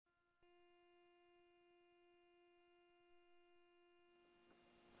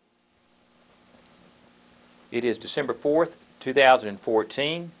It is December 4th,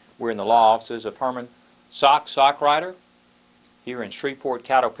 2014. We're in the law offices of Herman Sockrider here in Shreveport,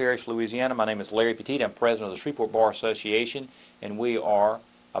 Caddo Parish, Louisiana. My name is Larry Petit. I'm president of the Shreveport Bar Association, and we are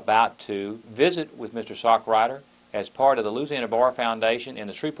about to visit with Mr. Sockrider as part of the Louisiana Bar Foundation and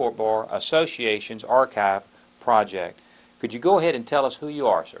the Shreveport Bar Association's archive project. Could you go ahead and tell us who you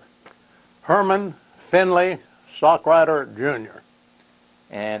are, sir? Herman Finley Sockrider, Jr.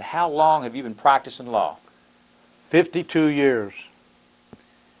 And how long have you been practicing law? 52 years.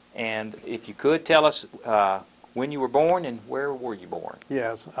 And if you could tell us when you were born and where were you born?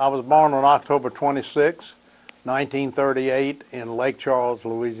 Yes, I was born on October 26, 1938 in Lake Charles,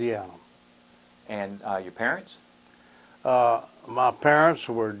 Louisiana. And your parents? My parents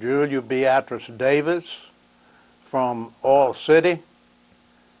were Julia Beatrice Davis from Oil City,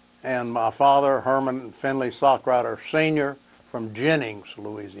 and my father, Herman Finley Sockrider, Sr., from Jennings,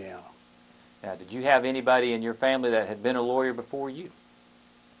 Louisiana. Now, did you have anybody in your family that had been a lawyer before you?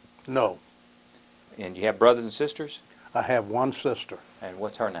 No. And you have brothers and sisters? I have one sister. And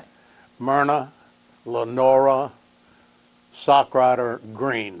what's her name? Myrna Lenora Sockrider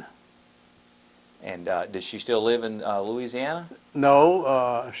Green. And does she still live in Louisiana?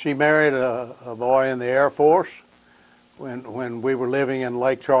 No, she married a boy in the Air Force when we were living in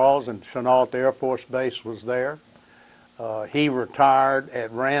Lake Charles, and Chenault Air Force Base was there. He retired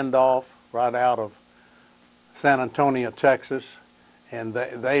at Randolph, right out of San Antonio, Texas, and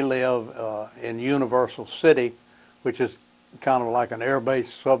they live in Universal City, which is kind of like an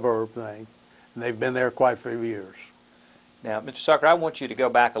air-based suburb thing, and they've been there quite a few years. Now, Mr. Sockrider, I want you to go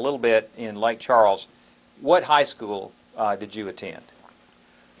back a little bit in Lake Charles. What high school did you attend?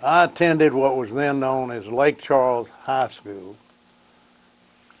 I attended what was then known as Lake Charles High School.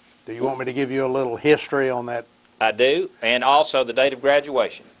 Do you want me to give you a little history on that? I do, and also the date of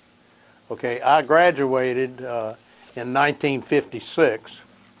graduation. Okay, I graduated in 1956.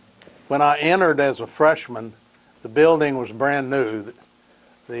 When I entered as a freshman, the building was brand new.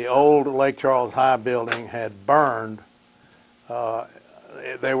 The old Lake Charles High building had burned.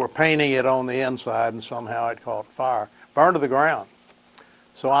 They were painting it on the inside, and somehow it caught fire. Burned to the ground.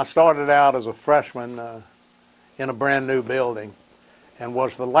 So I started out as a freshman in a brand new building and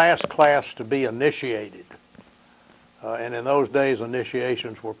was the last class to be initiated. And in those days,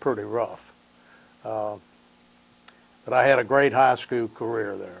 initiations were pretty rough. But I had a great high school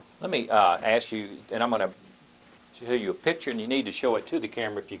career there. Let me ask you, and I'm going to show you a picture, and you need to show it to the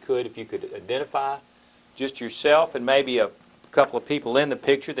camera if you could identify just yourself and maybe a couple of people in the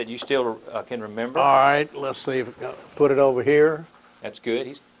picture that you still can remember. All right, let's see if I can put it over here. That's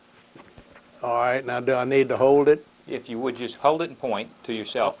good. All right, now do I need to hold it? If you would just hold it and point to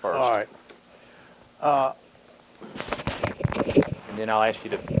yourself first. All right. And then I'll ask you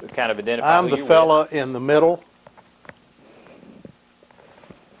to kind of identify I'm the fella in the middle.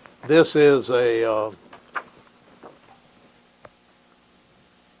 This is I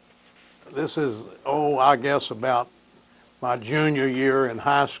guess about my junior year in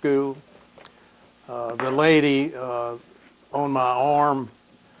high school. The lady on my arm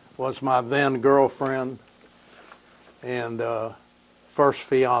was my then girlfriend and first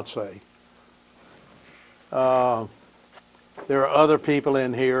fiance. There are other people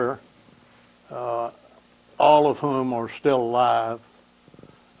in here, all of whom are still alive.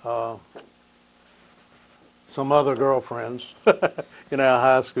 Some other girlfriends. You know how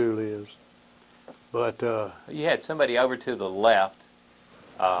high school is. But you had somebody over to the left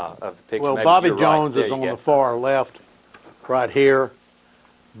of the picture. Well, maybe Bobby you're Jones right. is on the far left, right here.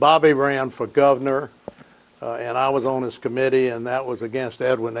 Bobby ran for governor, and I was on his committee, and that was against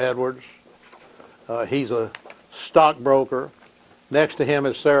Edwin Edwards. He's a stockbroker. Next to him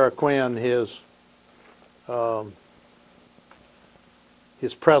is Sarah Quinn, his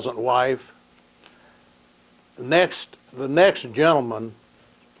present wife. The next gentleman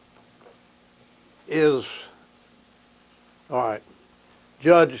is, all right,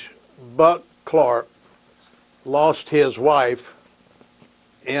 Judge Buck Clark lost his wife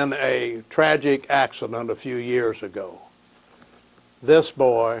in a tragic accident a few years ago. This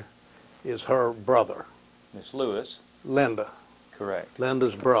boy is her brother. Miss Lewis. Linda. Correct.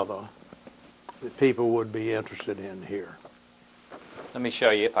 Linda's brother that people would be interested in here. Let me show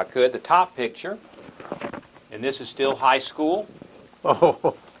you, if I could, the top picture. And this is still high school.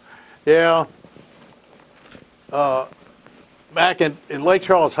 Oh, yeah. Back in Lake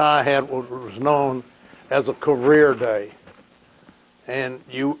Charles High had what was known as a career day. And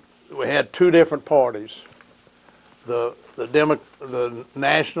we had two different parties, the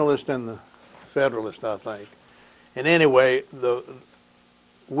Nationalist and the Federalist, I think. And anyway,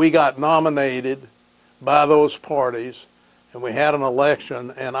 we got nominated by those parties, and we had an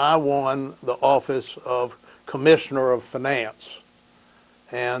election, and I won the office of Commissioner of Finance.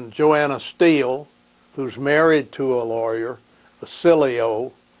 And Joanna Steele, who's married to a lawyer,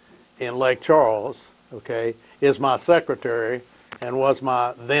 Basilio, in Lake Charles, okay, is my secretary and was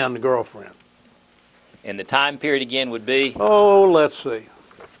my then girlfriend. And the time period again would be? Oh, let's see.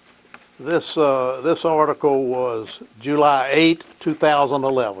 This article was July 8,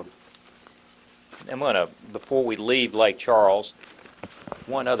 2011. I'm going to, before we leave Lake Charles,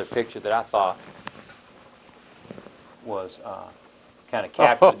 one other picture that I thought was kind of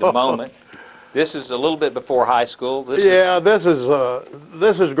captured the moment. This is a little bit before high school. This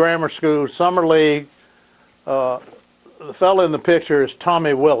is grammar school, summer league. The fellow in the picture is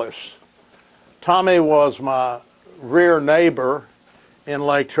Tommy Willis. Tommy was my rear neighbor in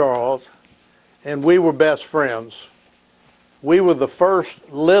Lake Charles, and we were best friends. We were the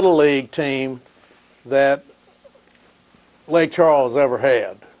first Little League team that Lake Charles ever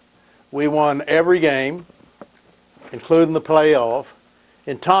had. We won every game, including the playoff,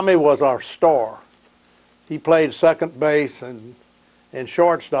 and Tommy was our star. He played second base and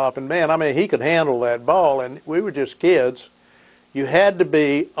shortstop, and man, I mean, he could handle that ball, and we were just kids. You had to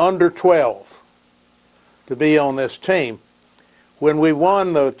be under 12 to be on this team. When we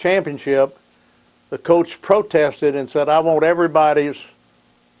won the championship, the coach protested and said, I want everybody's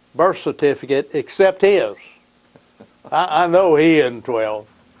birth certificate except his. I know he isn't 12.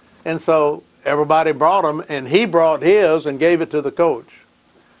 And so everybody brought him, and he brought his and gave it to the coach.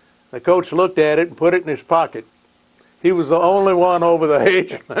 The coach looked at it and put it in his pocket. He was the only one over the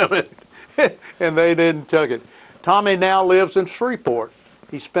age limit, and they didn't take it. Tommy now lives in Shreveport.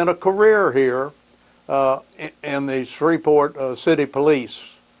 He spent a career here in the Shreveport City Police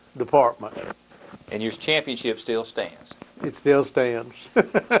Department. And your championship still stands. It still stands.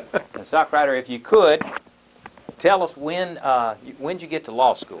 And Sockrider, if you could, tell us when'd you get to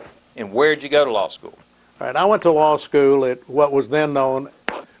law school, and where'd you go to law school? All right, I went to law school at what was then known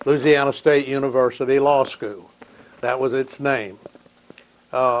Louisiana State University Law School. That was its name.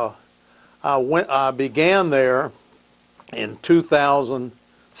 I began there in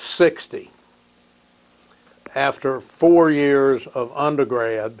 2060 after 4 years of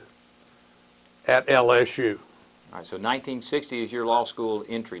undergrad at LSU. All right, so 1960 is your law school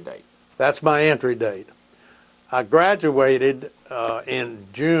entry date. That's my entry date. I graduated in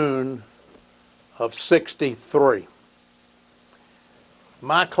June of '63.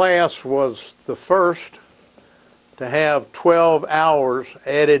 My class was the first to have 12 hours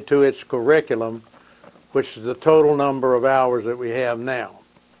added to its curriculum, which is the total number of hours that we have now.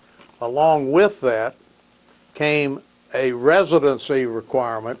 Along with that came a residency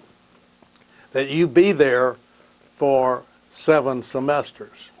requirement that you be there for 7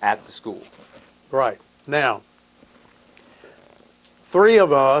 semesters. At the school. Right. Now, 3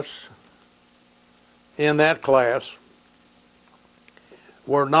 of us in that class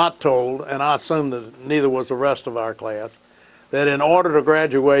were not told, and I assume that neither was the rest of our class, that in order to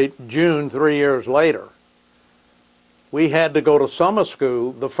graduate June 3 years later, we had to go to summer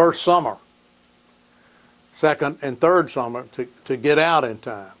school the first summer, second and third summer, to get out in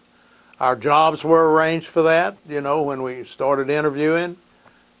time. Our jobs were arranged for that, you know, when we started interviewing.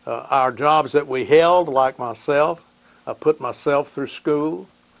 Our jobs that we held, like myself, I put myself through school,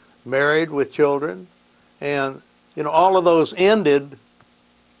 married with children, and, you know, all of those ended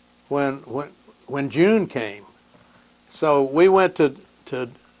when June came. So we went to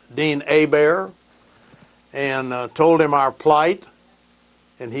Dean Hebert and told him our plight,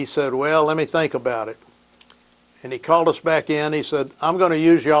 and he said, well, let me think about it. And he called us back in. He said, I'm going to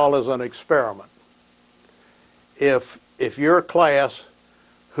use y'all as an experiment. If your class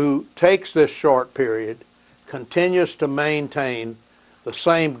who takes this short period continues to maintain the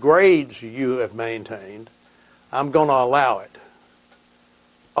same grades you have maintained, I'm going to allow it.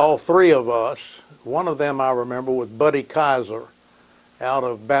 All 3 of us, one of them I remember was Buddy Kaiser out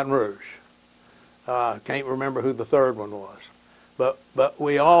of Baton Rouge. Can't remember who the third one was. But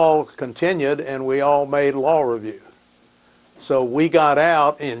we all continued, and we all made law review. So we got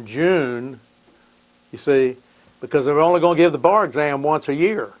out in June, you see, because they were only going to give the bar exam once a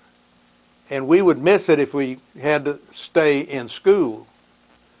year. And we would miss it if we had to stay in school.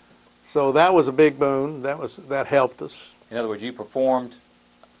 So that was a big boon. That helped us. In other words, you performed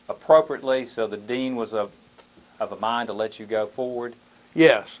appropriately, so the dean was of a mind to let you go forward?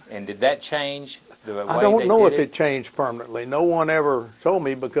 Yes. And did that change the way I don't know if it it changed permanently. No one ever told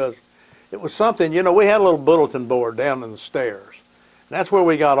me, because it was something, you know, we had a little bulletin board down in the stairs. And that's where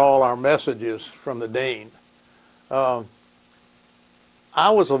we got all our messages from the dean. I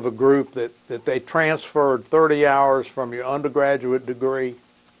was of a group that they transferred 30 hours from your undergraduate degree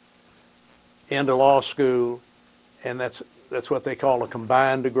into law school, and that's what they call a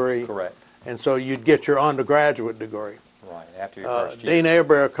combined degree. Correct. And so you'd get your undergraduate degree. Right, after your first year. Dean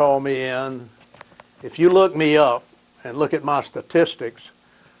Abear called me in. If you look me up and look at my statistics,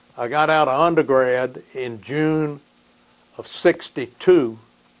 I got out of undergrad in June of '62,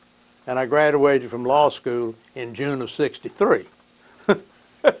 and I graduated from law school in June of '63.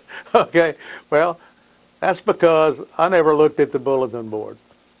 Okay, well, that's because I never looked at the bulletin board.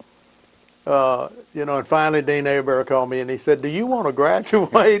 And finally Dean Abear called me and he said, "Do you want to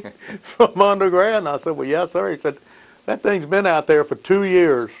graduate from undergrad?" And I said, "Well, yes, sir." He said, "That thing's been out there for 2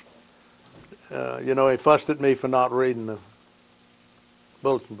 years." He fussed at me for not reading the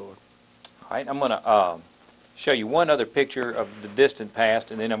bulletin board. All right, I'm going to show you one other picture of the distant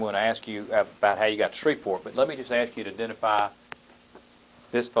past, and then I'm going to ask you about how you got to Shreveport. But let me just ask you to identify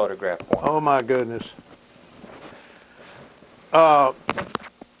this photograph for me. Oh, my goodness.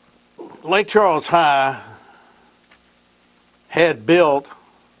 Lake Charles High had built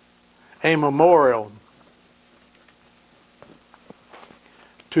a memorial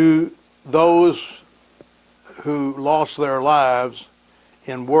to those who lost their lives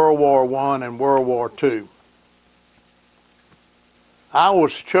in World War I and World War II. I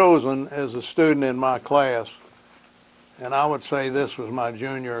was chosen as a student in my class, and I would say this was my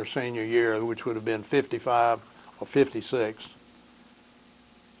junior or senior year, which would have been 55 or 56,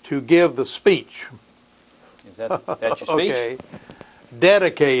 to give the speech. Is that your speech? Okay,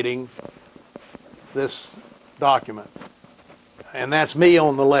 dedicating this document. And that's me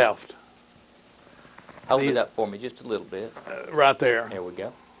on the left. Hold it up for me just a little bit. Right there. There we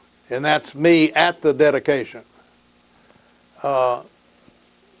go. And that's me at the dedication. Connie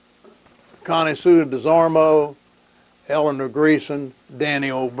Sue DeZarmo, Eleanor Greason,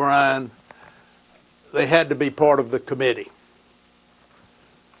 Danny O'Brien, they had to be part of the committee.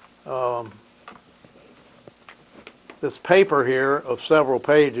 This paper here of several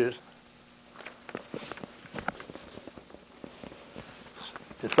pages,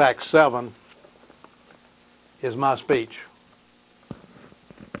 in fact 7, is my speech.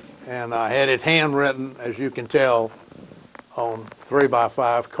 And I had it handwritten, as you can tell, on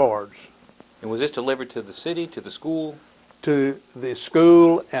 3x5 cards. And was this delivered to the city, to the school? To the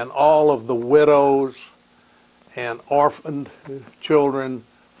school and all of the widows and orphaned children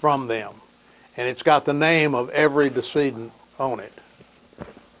from them. And it's got the name of every decedent on it.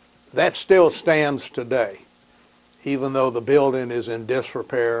 That still stands today, even though the building is in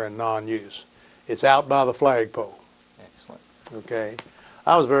disrepair and non-use. It's out by the flagpole. Excellent. Okay.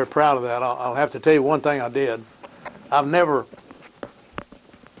 I was very proud of that. I'll have to tell you one thing I did. I've never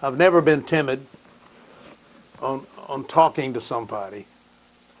been timid on talking to somebody.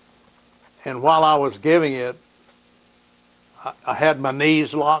 And while I was giving it, I had my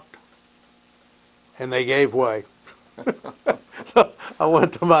knees locked, and they gave way. So I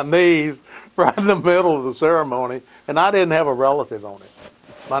went to my knees right in the middle of the ceremony, and I didn't have a relative on it.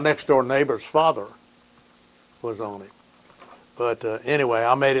 My next door neighbor's father was on it. But anyway,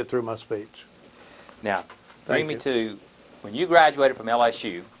 I made it through my speech. Now, bring me to when you graduated from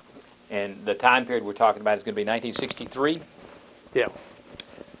LSU, and the time period we're talking about is going to be 1963. Yeah.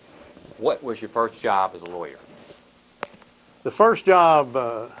 What was your first job as a lawyer? The first job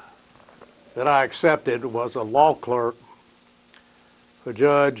that I accepted was a law clerk for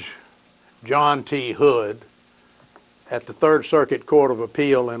Judge John T. Hood at the Third Circuit Court of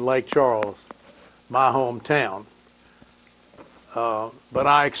Appeal in Lake Charles, my hometown. But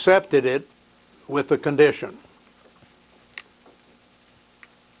I accepted it with a condition.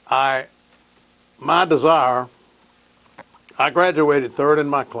 My desire, I graduated third in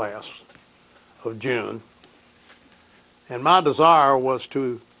my class of June, and my desire was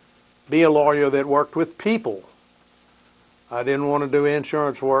to be a lawyer that worked with people. I didn't want to do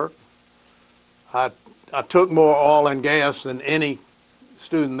insurance work. I took more oil and gas than any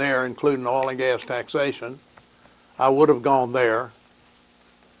student there, including oil and gas taxation. I would have gone there.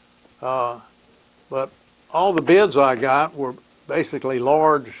 But all the bids I got were basically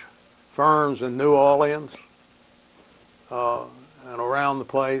large firms in New Orleans and around the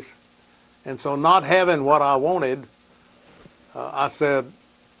place. And so not having what I wanted, I said,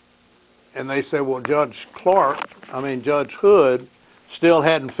 and they said, well, Judge Hood still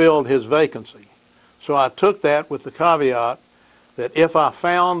hadn't filled his vacancy. So I took that with the caveat that if I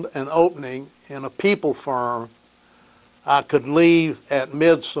found an opening in a people firm, I could leave at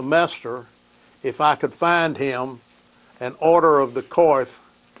mid-semester if I could find him an order of the coif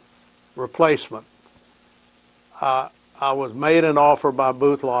replacement. I I was made an offer by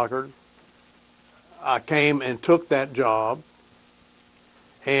Booth Lockard. I came and took that job,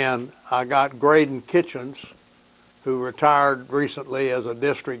 and I got Graydon Kitchens, who retired recently as a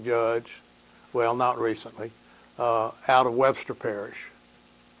district judge, well, not recently, out of Webster Parish.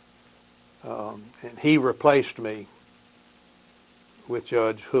 And he replaced me with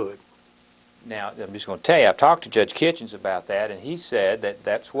Judge Hood. Now, I'm just going to tell you, I've talked to Judge Kitchens about that, and he said that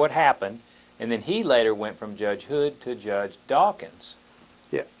that's what happened, and then he later went from Judge Hood to Judge Dawkins.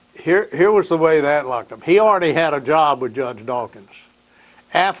 Yeah, here was the way that locked him. He already had a job with Judge Dawkins.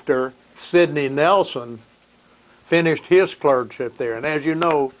 After Sidney Nelson finished his clerkship there, and as you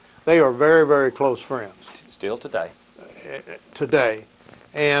know, they are very, very close friends. Still today. Today.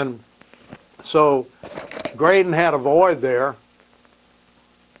 And so Graydon had a void there,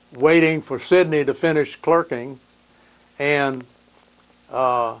 waiting for Sidney to finish clerking, and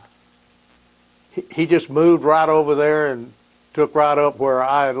he just moved right over there and took right up where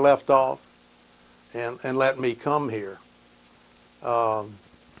I had left off and let me come here. So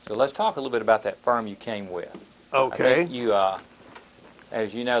let's talk a little bit about that firm you came with. Okay. I think you,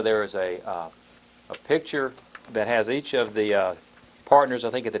 as you know, there is a picture that has each of the partners, I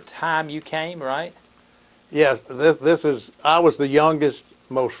think, at the time you came, right? Yes, this is, I was the youngest,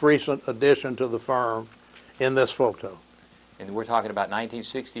 most recent addition to the firm in this photo. And we're talking about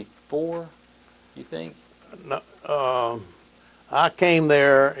 1964, you think? No, I came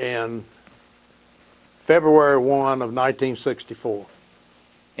there in February 1 of 1964.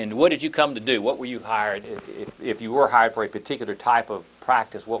 And what did you come to do? What were you hired? If you were hired for a particular type of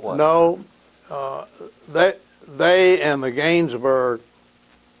practice, what was it? No, they and the Gainsbourg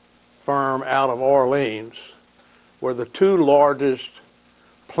firm out of Orleans were the two largest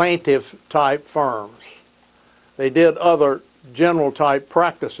plaintiff-type firms. They did other general-type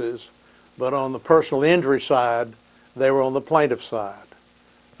practices, but on the personal injury side, they were on the plaintiff side.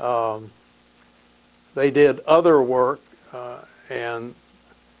 They did other work, and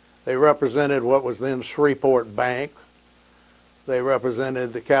they represented what was then Shreveport Bank. They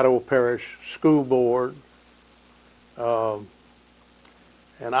represented the Caddo Parish School Board.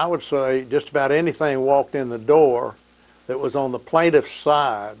 And I would say just about anything walked in the door that was on the plaintiff's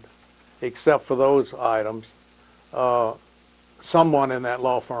side, except for those items, someone in that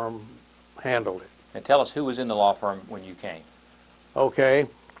law firm handled it. And tell us who was in the law firm when you came. Okay.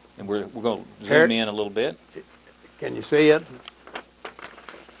 And we're going to zoom in a little bit. Can you see it?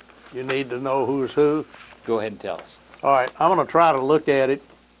 You need to know who's who? Go ahead and tell us. All right, I'm going to try to look at it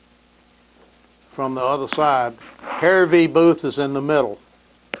from the other side. Harry V. Booth is in the middle.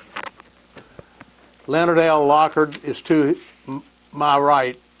 Leonard L. Lockard is to my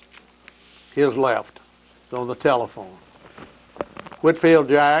right, his left. It's on the telephone. Whitfield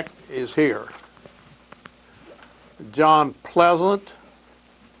Jack is here. John Pleasant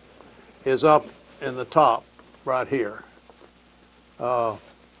is up in the top right here. Joe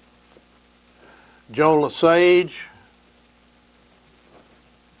Lesage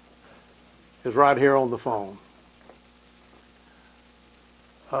is right here on the phone.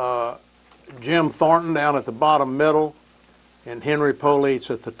 Jim Thornton down at the bottom middle, and Henry Police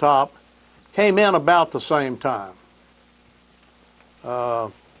at the top, came in about the same time.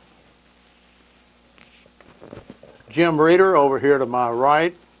 Jim Reeder over here to my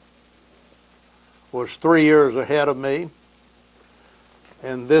right was 3 years ahead of me,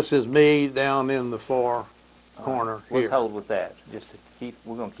 and this is me down in the far corner here. Let's hold with that. Just to keep,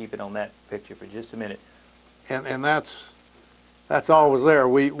 we're going to keep it on that picture for just a minute. And that's all was there.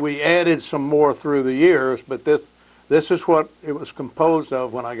 We added some more through the years, but this is what it was composed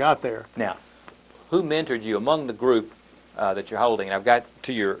of when I got there. Now, who mentored you among the group that you're holding? And I've got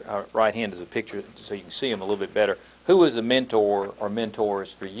to your right hand is a picture so you can see them a little bit better. Who was the mentor or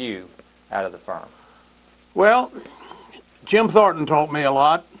mentors for you out of the firm? Well, Jim Thornton taught me a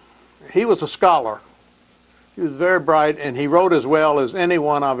lot. He was a scholar. He was very bright, and he wrote as well as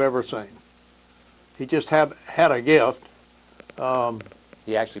anyone I've ever seen. He just had a gift.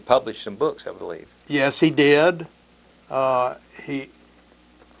 He actually published some books, I believe. Yes, he did.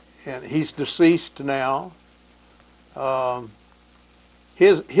 He's deceased now.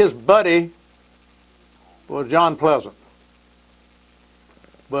 His buddy was John Pleasant.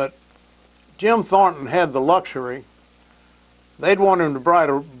 But Jim Thornton had the luxury. They'd want him to write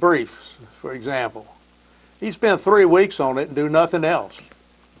a brief, for example. He spent 3 weeks on it and do nothing else.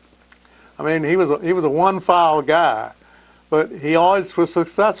 I mean, he was a one-file guy, but he always was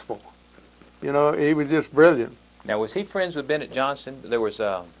successful. You know, he was just brilliant. Now, was he friends with Bennett Johnston? There was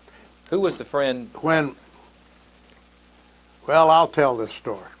who was the friend? Well, I'll tell this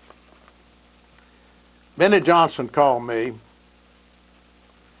story. Benny Johnson called me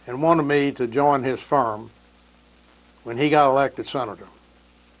and wanted me to join his firm when he got elected senator.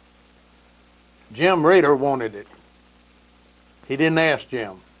 Jim Reeder wanted it. He didn't ask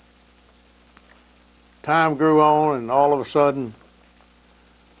Jim. Time grew on, and all of a sudden,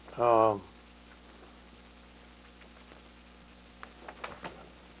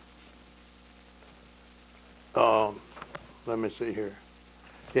 let me see here.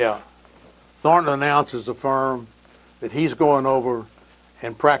 Yeah, Thornton announces the firm that he's going over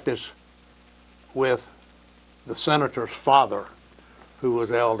and practice with the senator's father, who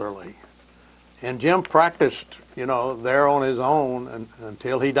was elderly. And Jim practiced, you know, there on his own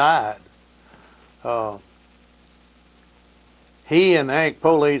until he died. He and Hank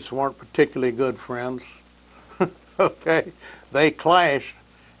Police weren't particularly good friends. Okay, they clashed,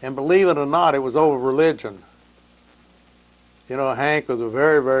 and believe it or not, it was over religion. You know, Hank was a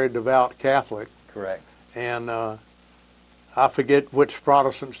very, very devout Catholic. Correct. And I forget which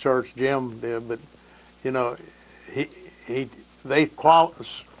Protestant church Jim did, but you know, they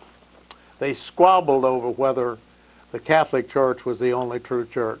squabbled over whether the Catholic Church was the only true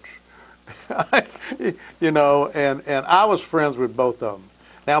church. You know, and I was friends with both of them.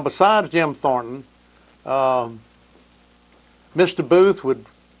 Now, besides Jim Thornton, Mr. Booth would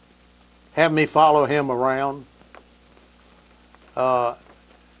have me follow him around.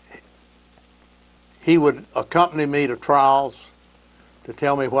 He would accompany me to trials to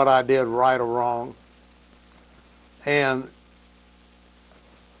tell me what I did right or wrong. And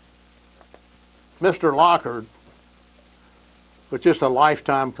Mr. Lockard was just a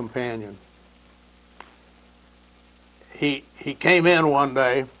lifetime companion. He came in one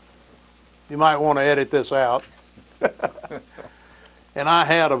day. You might want to edit this out. And I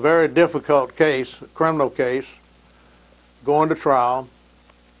had a very difficult case, a criminal case, going to trial,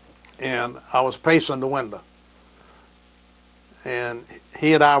 and I was pacing the window. And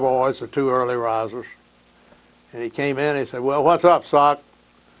he and I were always the two early risers. And he came in and he said, "Well, what's up, Sock?"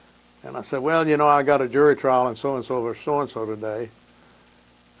 And I said, "Well, you know, I got a jury trial and so-and-so over so-and-so today.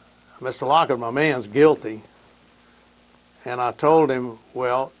 Mr. Lockett, my man's guilty." And I told him,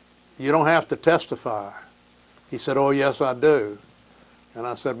 "Well, you don't have to testify." He said, "Oh, yes, I do." And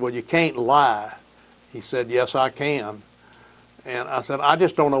I said, "Well, you can't lie." He said, "Yes, I can." And I said, "I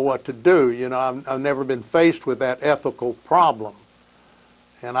just don't know what to do. You know, I've never been faced with that ethical problem."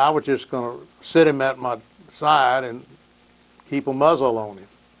 And I was just going to sit him at my side and keep a muzzle on him.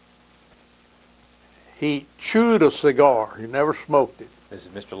 He chewed a cigar. He never smoked it. This is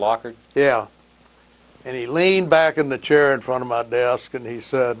Mr. Lockard? Yeah. And he leaned back in the chair in front of my desk and he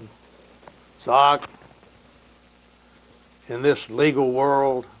said, "Sock, in this legal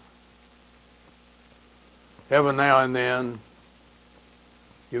world, every now and then,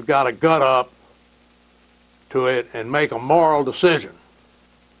 you've got to gut up to it and make a moral decision."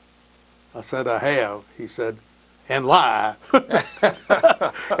 I said, "I have." He said, "And lie."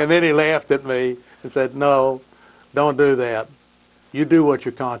 And then he laughed at me and said, "No, don't do that. You do what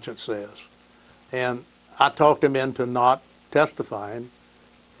your conscience says." And I talked him into not testifying,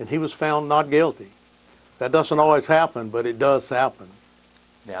 and he was found not guilty. That doesn't always happen, but it does happen.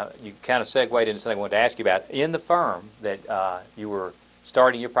 Now, you kind of segued into something I wanted to ask you about. In the firm that you were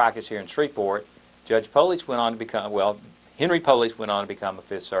starting your practice here in Shreveport, Judge Police went on to become, well, Henry Police went on to become a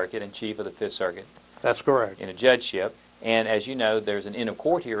Fifth Circuit and chief of the Fifth Circuit. That's correct. In a judgeship. And as you know, there's an Inn of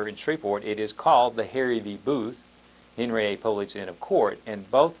Court here in Shreveport. It is called the Harry V. Booth, Henry A. Police Inn of Court. And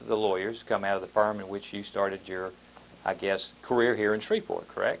both of the lawyers come out of the firm in which you started your, I guess, career here in Shreveport,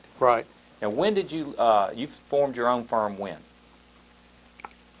 correct? Right. Now, when did you formed your own firm when?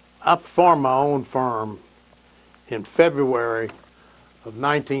 I formed my own firm in February of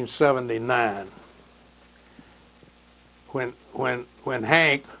 1979 when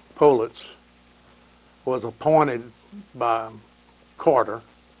Hank Politz was appointed by Carter,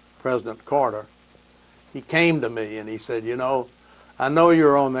 President Carter. He came to me and he said, "You know, I know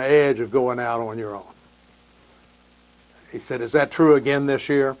you're on the edge of going out on your own." He said, "Is that true again this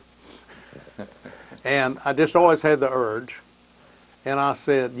year?" And I just always had the urge. And I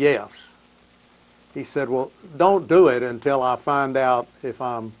said, "Yes." He said, "Well, don't do it until I find out if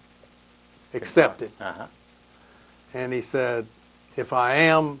I'm accepted." Uh-huh. And he said, "If I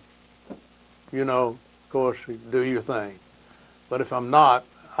am, you know, of course, do your thing. But if I'm not,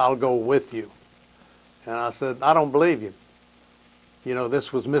 I'll go with you." And I said, "I don't believe you. You know,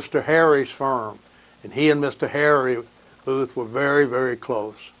 this was Mr. Harry's firm, and he and Mr. Harry Booth were very, very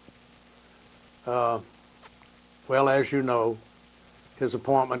close." Well, as you know, his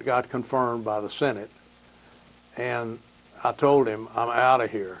appointment got confirmed by the Senate, and I told him, "I'm out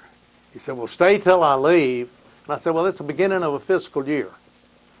of here." He said, well, stay till I leave. And I said, well, it's the beginning of a fiscal year.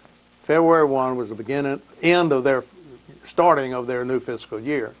 February 1 was the end of their starting of their new fiscal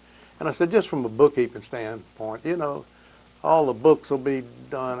year. And I said, just from a bookkeeping standpoint, you know, all the books will be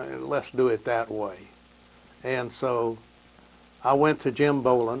done, and let's do it that way. And so I went to Jim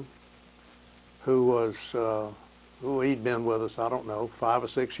Boland, who was, he'd been with us, I don't know, 5 or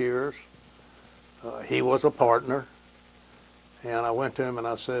 6 years. He was a partner. And I went to him and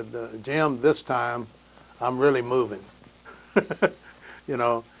I said, Jim, this time I'm really moving, you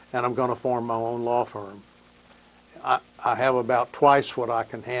know, and I'm going to form my own law firm. I have about twice what I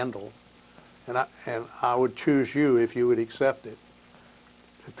can handle, and I would choose you if you would accept it,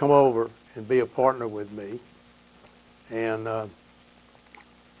 to come over and be a partner with me. And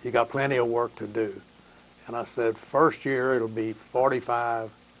you got plenty of work to do. And I said, first year it'll be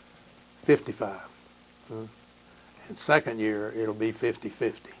 45, 55. And second year it'll be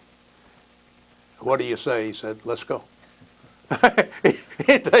 50-50. What do you say? He said, let's go. He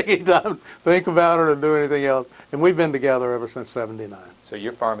didn't take any time to think about it or do anything else. And we've been together ever since '79. So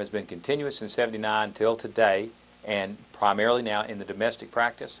your firm has been continuous since '79 till today, and primarily now in the domestic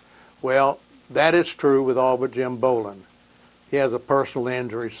practice? Well, that is true with all but Jim Boland. He has a personal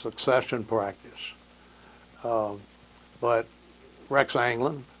injury succession practice. But Rex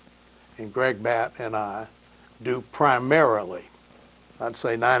Anglin and Greg Batt and I do primarily, I'd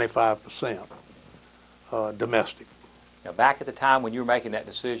say 95%, domestic. Now, back at the time when you were making that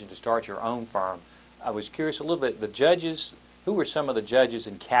decision to start your own firm, I was curious a little bit, the judges, who were some of the judges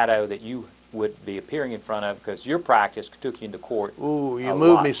in Caddo that you would be appearing in front of, because your practice took you into court? Ooh, you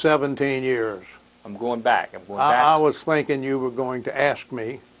moved me 17 years. I'm going back. I was thinking you were going to ask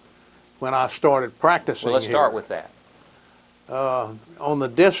me when I started practicing. Well, let's start with that. On the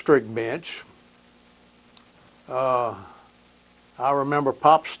district bench, I remember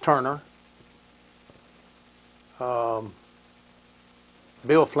Pops Turner,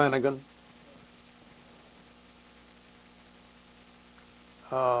 Bill Flanagan,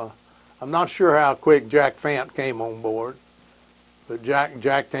 I'm not sure how quick Jack Fant came on board, but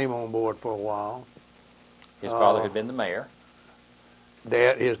Jack came on board for a while. His father had been the mayor.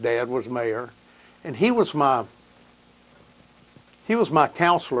 His dad was mayor, and he was my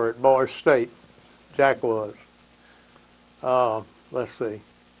counselor at Boys State. Jack was. Let's see.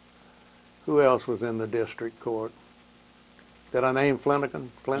 Who else was in the district court? Did I name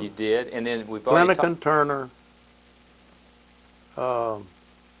Flanagan? You did, and then we've Flanagan, Turner. There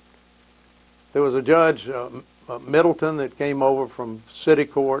was a judge, Middleton, that came over from city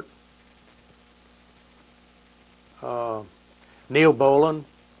court. Neil Boland.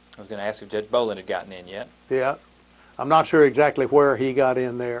 I was going to ask if Judge Boland had gotten in yet. Yeah. I'm not sure exactly where he got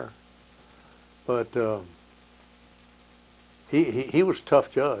in there, but he was a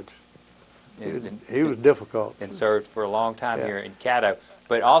tough judge. He was difficult. And served for a long time Yeah. here in Caddo.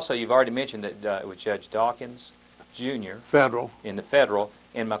 But also, you've already mentioned that it was Judge Dawkins, Jr. Federal. In the federal.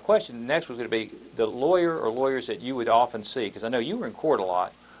 And my question next was going to be the lawyer or lawyers that you would often see, because I know you were in court a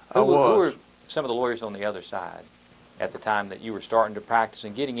lot. Who were some of the lawyers on the other side at the time that you were starting to practice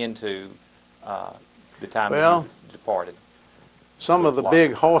and getting into the time that you departed? Some of the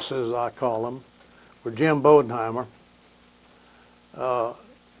big horses, I call them, were Jim Bodenheimer,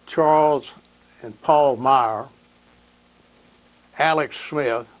 Charles and Paul Meyer, Alex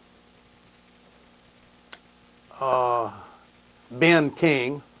Smith, Ben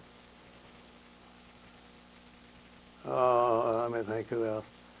King, let me think who else,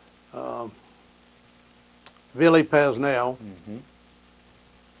 Billy Pesnell. Mm-hmm.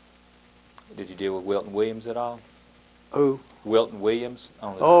 Did you deal with Wilton Williams at all? Who? Wilton Williams.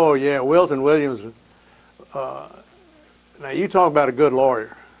 Oh, yeah, Wilton Williams. Now, you talk about a good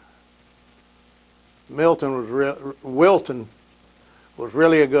lawyer. Wilton was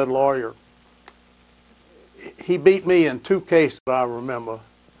really a good lawyer. He beat me in 2 cases, I remember.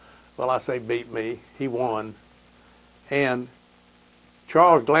 Well, I say beat me. He won. And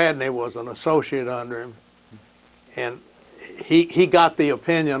Charles Gladney was an associate under him. And he got the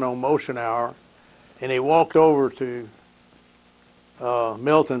opinion on motion hour. And he walked over to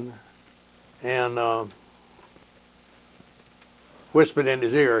Milton and whispered in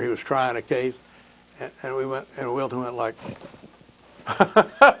his ear. He was trying a case. And Wilton went like,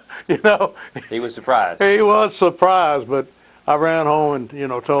 you know. He was surprised. He was surprised, but I ran home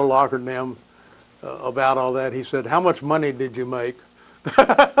and, told Lockard and them about all that. He said, how much money did you make?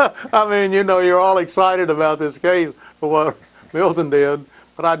 I mean, you're all excited about this case for what Milton did,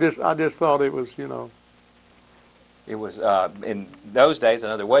 but I just thought it was, It was, in those days, I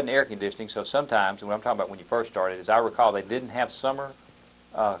know there wasn't air conditioning, so sometimes, and what I'm talking about when you first started, as I recall, they didn't have summer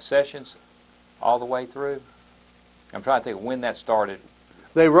sessions all the way through? I'm trying to think of when that started.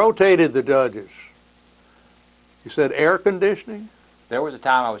 They rotated the judges. You said air conditioning? There was a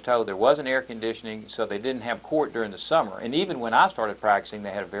time I was told there wasn't air conditioning, so they didn't have court during the summer. And even when I started practicing,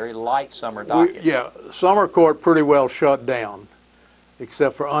 they had a very light summer docket. Yeah, summer court pretty well shut down,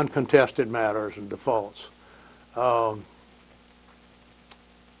 except for uncontested matters and defaults.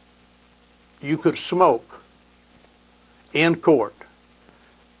 You could smoke in court,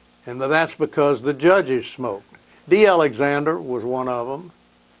 and that's because the judges smoked. D. Alexander was one of them.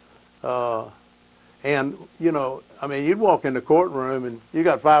 And, you know, I mean, you'd walk in the courtroom and you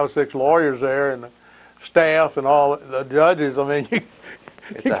got 5 or 6 lawyers there and the staff and all the judges. I mean,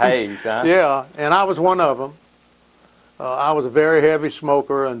 it's a haze, huh? Yeah, and I was one of them. I was a very heavy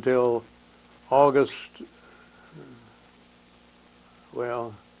smoker until until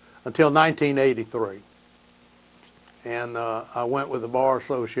 1983. And I went with the Bar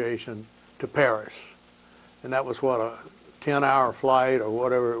Association to Paris. And that was, what, a 10-hour flight or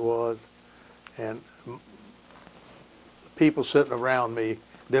whatever it was. And people sitting around me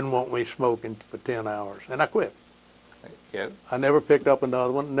didn't want me smoking for 10 hours. And I quit. Yep. I never picked up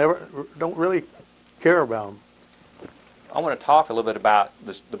another one. Don't really care about them. I want to talk a little bit about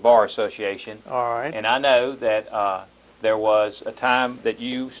the Bar Association. All right. And I know that there was a time that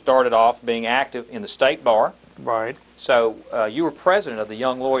you started off being active in the state bar. Right. So you were president of the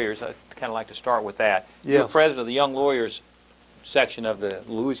Young Lawyers. I'd kind of like to start with that. Yes. You were president of the Young Lawyers section of the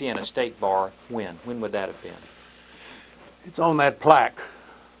Louisiana State Bar. When? When would that have been? It's on that plaque.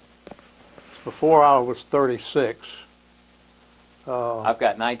 It's before I was 36. I've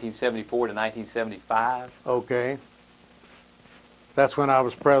got 1974 to 1975. Okay. That's when I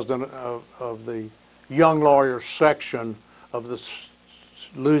was president of the Young Lawyers section of the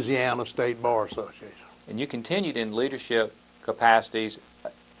Louisiana State Bar Association. And you continued in leadership capacities,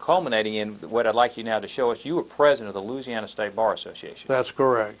 culminating in what I'd like you now to show us. You were president of the Louisiana State Bar Association. That's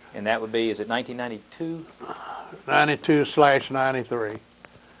correct. And that would be, is it 1992? 92/93.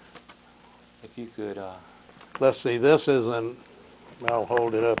 If you could... Let's see, this is I'll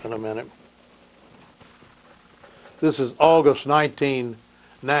hold it up in a minute. This is August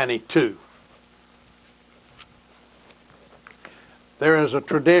 1992. There is a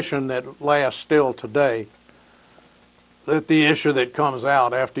tradition that lasts still today that the issue that comes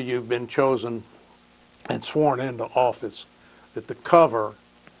out after you've been chosen and sworn into office, that the cover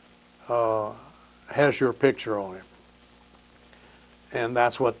has your picture on it. And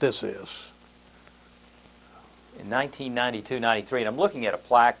that's what this is. In 1992-93, and I'm looking at a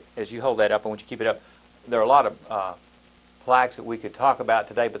plaque as you hold that up. I want you to keep it up. There are a lot of plaques that we could talk about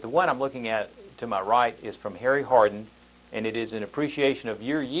today, but the one I'm looking at to my right is from Harry Hardin, and it is an appreciation of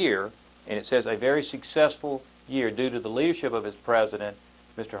your year, and it says a very successful year due to the leadership of his president,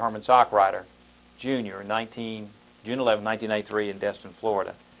 Mr. Herman Sockrider, Jr., June 11, 1993 in Destin,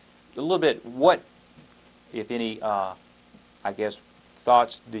 Florida. A little bit, what, if any, I guess,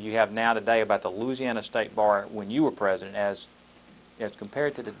 thoughts do you have now today about the Louisiana State Bar when you were president as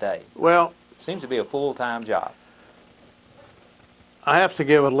compared to today? Well, it seems to be a full-time job. I have to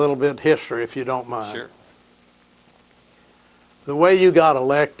give a little bit of history, if you don't mind. Sure. The way you got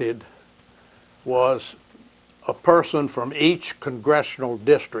elected was a person from each congressional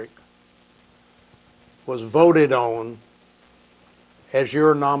district was voted on as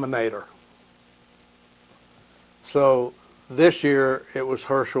your nominator. So this year it was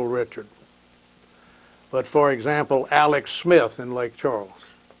Herschel Richard. But for example, Alex Smith in Lake Charles.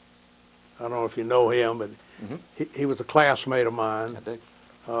 I don't know if you know him, but he was a classmate of mine, I do.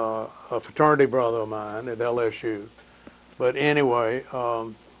 A fraternity brother of mine at LSU. But anyway,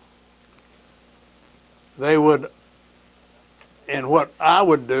 they would, and what I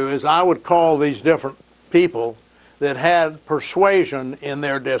would do is I would call these different people that had persuasion in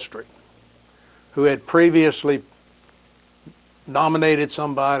their district, who had previously nominated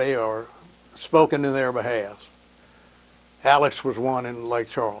somebody or spoken in their behalf. Alex was one in Lake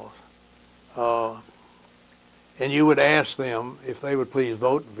Charles. And you would ask them if they would please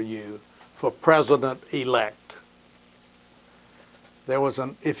vote for you for president-elect.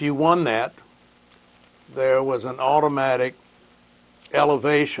 If you won that, there was an automatic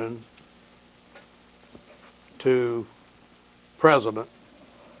elevation to president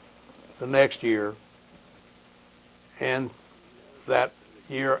the next year, and that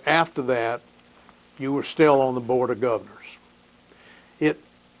year after that, you were still on the Board of Governors. It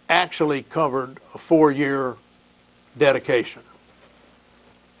actually covered a 4-year dedication.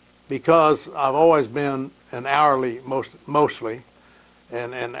 Because I've always been an hourly, mostly,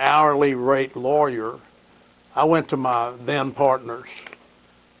 and an hourly rate lawyer, I went to my then partners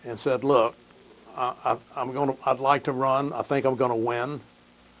and said, look, I'd like to run. I think I'm going to win.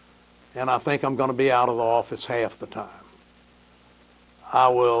 And I think I'm going to be out of the office half the time. I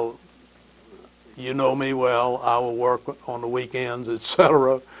will, you know me well, I will work on the weekends,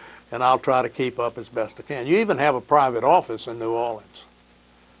 etc., and I'll try to keep up as best I can. You even have a private office in New Orleans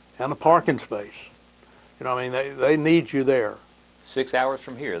and a parking space. You know, I mean, they need you there. 6 hours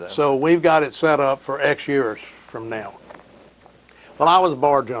from here, though. So we've got it set up for X years from now. Well, I was a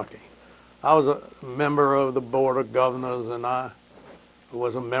bar junkie. I was a member of the Board of Governors, and I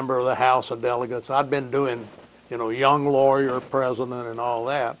was a member of the House of Delegates. I'd been doing, you know, young lawyer president and all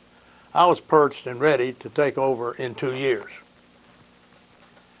that. I was perched and ready to take over in 2 years.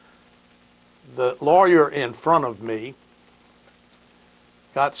 The lawyer in front of me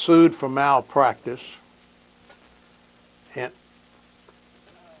got sued for malpractice and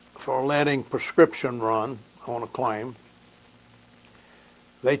for letting prescription run on a claim.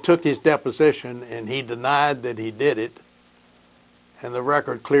 They took his deposition and he denied that he did it, and the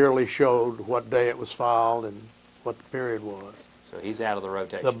record clearly showed what day it was filed and what the period was. So he's out of the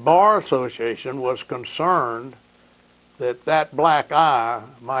rotation. The Bar Association was concerned that that black eye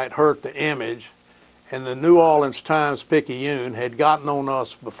might hurt the image, and the New Orleans Times-Picayune had gotten on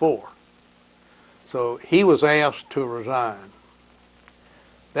us before. So he was asked to resign.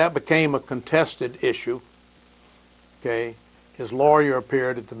 That became a contested issue. Okay, his lawyer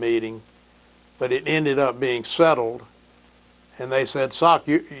appeared at the meeting, but it ended up being settled, and they said, Sock,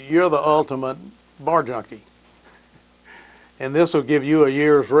 you're the ultimate bar junkie, and this will give you a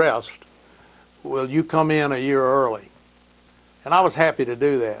year's rest. Will you come in a year early? And I was happy to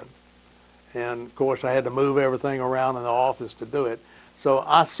do that. And of course I had to move everything around in the office to do it. So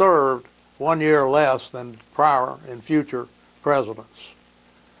I served 1 year less than prior and future presidents.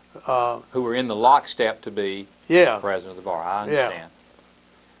 Who were in the lockstep to be president of the bar. I understand.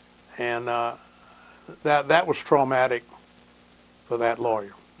 Yeah. And that was traumatic for that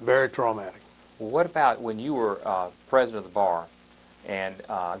lawyer. Very traumatic. Well, what about when you were president of the bar, and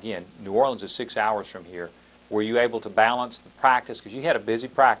again, New Orleans is 6 hours from here, were you able to balance the practice? Because you had a busy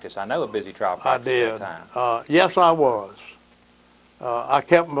practice. I know a busy trial practice at that time. Yes, I was. I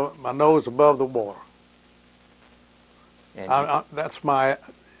kept my nose above the water. And that's my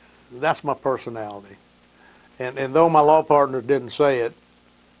personality. And though my law partners didn't say it,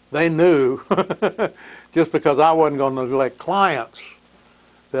 they knew just because I wasn't going to neglect clients,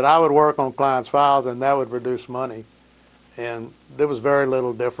 that I would work on clients' files and that would reduce money. And there was very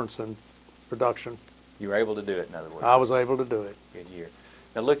little difference in production. You were able to do it, in other words. I was able to do it. Good year.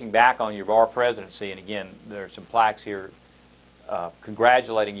 Now, looking back on your bar presidency, and again, there are some plaques here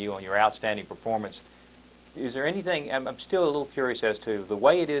congratulating you on your outstanding performance. Is there anything, I'm still a little curious as to the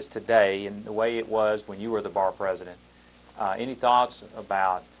way it is today and the way it was when you were the bar president. Any thoughts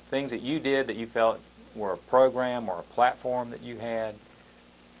about things that you did that you felt were a program or a platform that you had?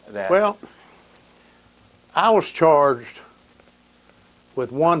 Well, I was charged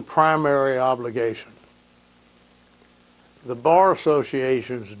with one primary obligation. The Bar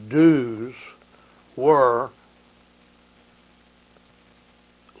Association's dues were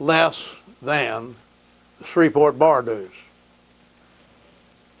less than the Shreveport Bar dues.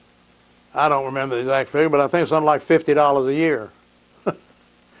 I don't remember the exact figure, but I think something like $50 a year.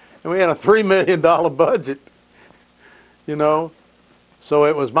 And we had a $3 million budget, you know. So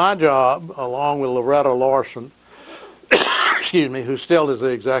it was my job, along with Loretta Larson, excuse me, who still is the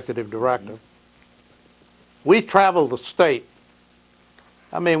executive director. We traveled the state.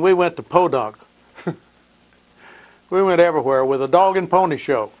 I mean, we went to Podunk. We went everywhere with a dog and pony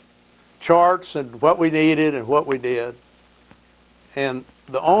show. Charts and what we needed and what we did. And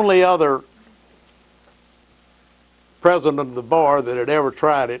the only other president of the bar that had ever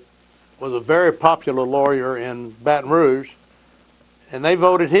tried it was a very popular lawyer in Baton Rouge, and they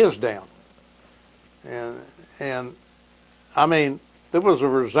voted his down. And I mean, there was a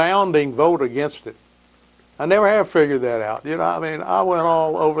resounding vote against it. I never have figured that out. You know, I mean, I went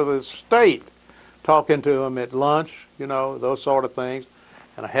all over the state talking to them at lunch, you know, those sort of things.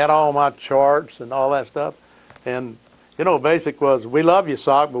 And I had all my charts and all that stuff. And, you know, basic was, we love you,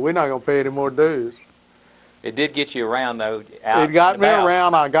 Sock, but we're not going to pay any more dues. It did get you around, though. It got me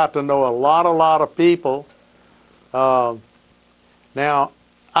around. I got to know a lot of people. Now,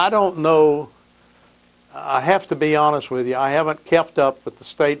 I don't know, I have to be honest with you, I haven't kept up with the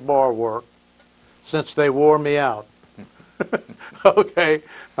state bar work since they wore me out. Okay,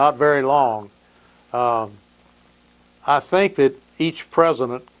 not very long. I think that each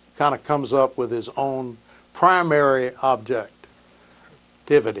president kind of comes up with his own primary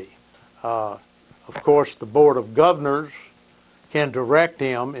objectivity. Of course, the Board of Governors can direct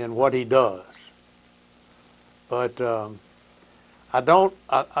him in what he does. But I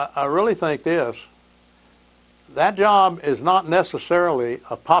really think this, that job is not necessarily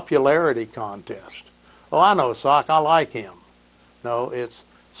a popularity contest. Oh, I know Sock, I like him. No, it's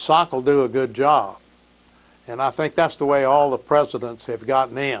Sock will do a good job. And I think that's the way all the presidents have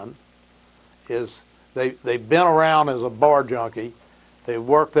gotten in, is they've been around as a bar junkie, they've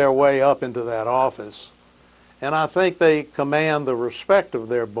worked their way up into that office, and I think they command the respect of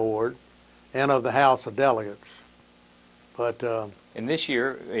their board and of the House of Delegates. But and this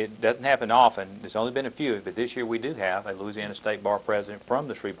year, it doesn't happen often. There's only been a few, but this year we do have a Louisiana State Bar president from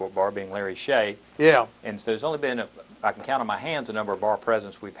the Shreveport Bar, being Larry Shea. yeah, And so there's only been, I can count on my hands the number of bar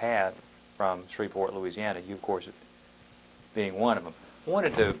presidents we've had from Shreveport, Louisiana. You, of course, being one of them. I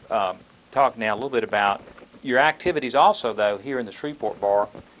wanted to talk now a little bit about your activities also, though, here in the Shreveport Bar.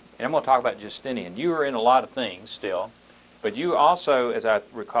 And I'm going to talk about Justinian. You were in a lot of things still, but you also, as I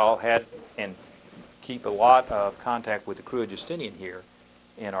recall, had and keep a lot of contact with the crew of Justinian here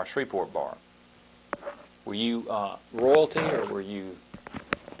in our Shreveport Bar. Were you royalty, or were you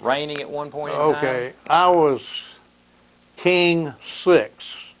reigning at one point in time? okay, I was King 6, I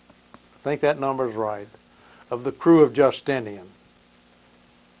think that number's right, of the crew of Justinian.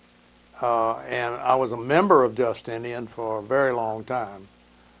 And I was a member of Justinian for a very long time.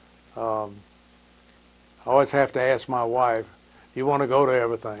 I always have to ask my wife, you want to go to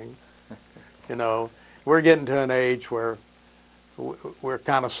everything? You know, we're getting to an age where we're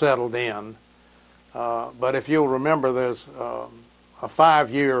kind of settled in. But if you'll remember, there's a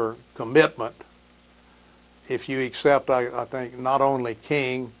 5-year commitment if you accept, I think, not only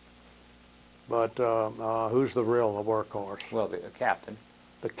King, but who's the real workhorse? Well, the captain.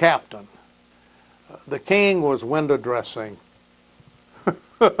 The captain. The King was window dressing.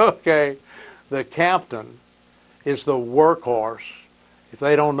 Okay, the captain is the workhorse. If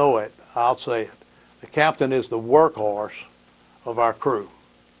they don't know it, I'll say it. The captain is the workhorse of our crew.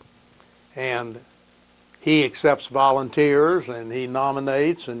 And he accepts volunteers, and he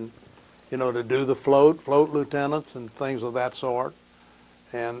nominates, and you know, to do the float lieutenants and things of that sort,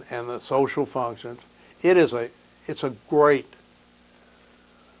 and the social functions. It's a great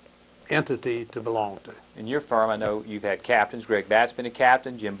entity to belong to. In your firm, I know you've had captains. Greg Batt's been a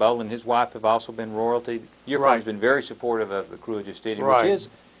captain. Jim Boland and his wife have also been royalty. Your firm's been very supportive of the crew of Justinian, which is,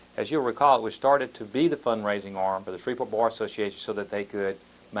 as you'll recall, it was started to be the fundraising arm for the Shreveport Bar Association so that they could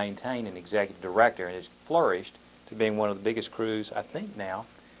maintain an executive director, and it's flourished to being one of the biggest crews, I think now,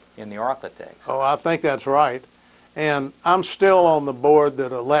 in the Arklatex. Oh, I think that's right. And I'm still on the board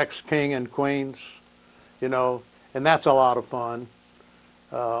that elects king and queens, you know, and that's a lot of fun.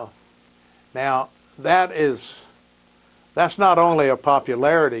 Now, that's not only a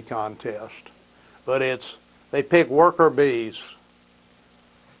popularity contest, but they pick worker bees,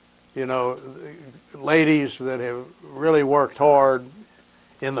 you know, ladies that have really worked hard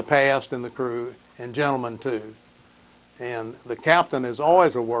in the past in the crew, and gentlemen too. And the captain is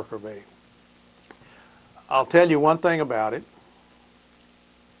always a worker bee. I'll tell you one thing about it.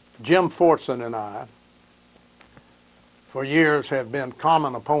 Jim Fortson and I, for years, have been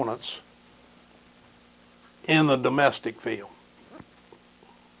common opponents in the domestic field.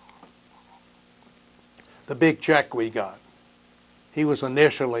 The big check we got, he was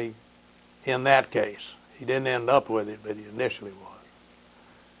initially in that case. He didn't end up with it, but he initially was.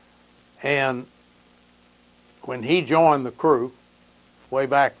 And when he joined the crew way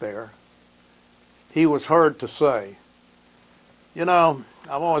back there, he was heard to say, you know,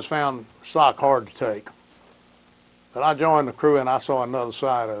 I've always found Sock hard to take, but I joined the crew and I saw another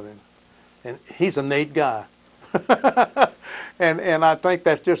side of him. And he's a neat guy. and I think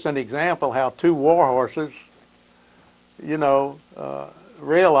that's just an example how two war horses, you know,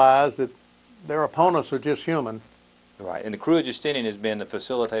 realize that their opponents are just human. Right, and the crew of Justinian has been the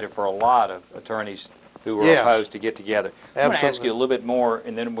facilitator for a lot of attorneys who were opposed to get together. I'm going to ask you a little bit more,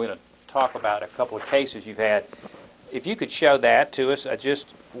 and then we're going to talk about a couple of cases you've had. If you could show that to us, I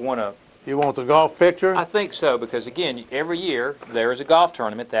just want to... You want the golf picture? I think so, because again, every year there is a golf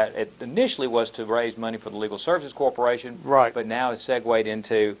tournament that it initially was to raise money for the Legal Services Corporation, right, but now it's segued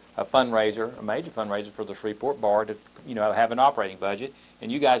into a fundraiser, a major fundraiser for the Shreveport Bar to, you know, have an operating budget,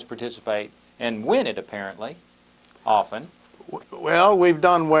 and you guys participate and win it apparently, often. Well, we've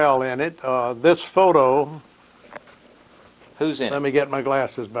done well in it. This photo. Who's in it? Let me get my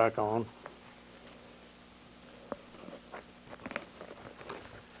glasses back on.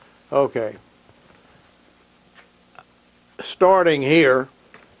 Okay. Starting here,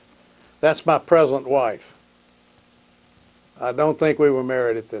 that's my present wife. I don't think we were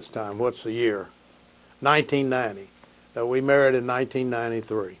married at this time. What's the year? 1990. We married in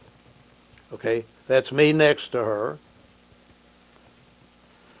 1993. Okay, that's me next to her.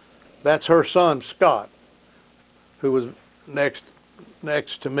 That's her son, Scott, who was next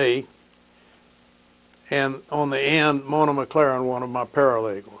to me. And on the end, Mona McLaren, one of my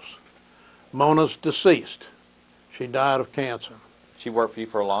paralegals. Mona's deceased. She died of cancer. She worked for you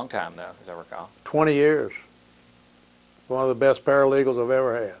for a long time, though, as I recall. 20 years. One of the best paralegals I've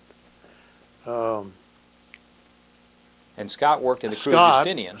ever had. And Scott worked in the crew of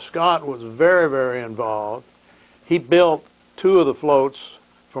Justinian. Scott was very, very involved. He built 2 of the floats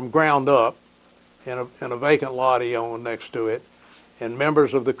from ground up in a vacant lot he owned next to it, and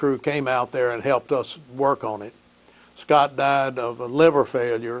members of the crew came out there and helped us work on it. Scott died of a liver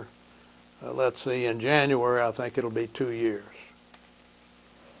failure, let's see, in January. I think it'll be 2 years.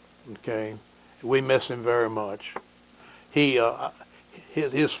 Okay, we miss him very much.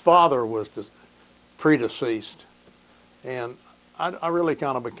 His father was predeceased, and I really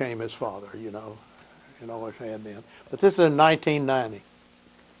kind of became his father, you know, and always had been. But this is in 1990.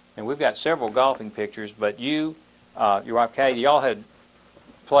 And we've got several golfing pictures, but you, your wife Katie, y'all had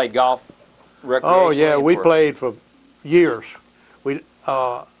played golf recreationally? Oh yeah, we played for years.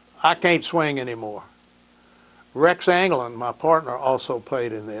 I can't swing anymore. Rex Anglin, my partner, also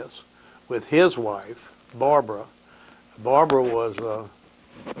played in this with his wife, Barbara. Barbara was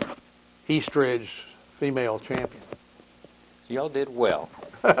Eastridge female champion. So y'all did well.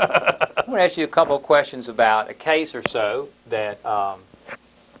 I'm going to ask you a couple of questions about a case or so that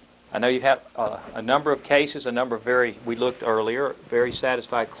I know you've had a number of cases, a number of we looked earlier, very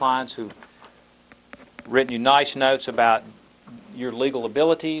satisfied clients who've written you nice notes about your legal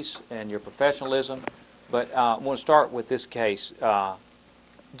abilities and your professionalism. But I want to start with this case.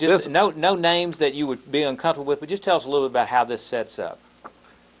 Just no names that you would be uncomfortable with, but just tell us a little bit about how this sets up,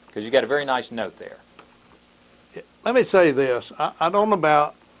 because you got a very nice note there. Let me say this. I don't know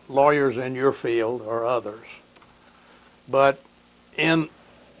about lawyers in your field or others, but in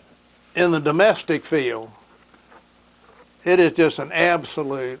the domestic field, it is just an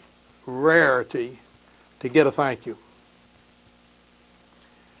absolute rarity to get a thank you.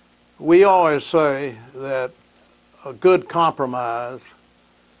 We always say that a good compromise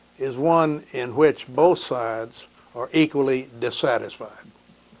is one in which both sides are equally dissatisfied.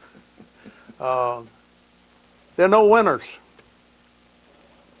 There are no winners.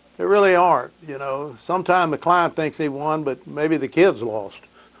 There really aren't, you know. Sometimes the client thinks he won, but maybe the kids lost.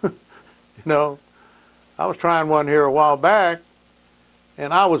 You know, I was trying one here a while back,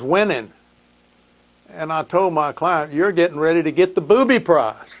 and I was winning. And I told my client, "You're getting ready to get the booby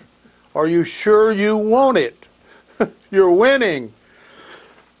prize. Are you sure you want it? You're winning.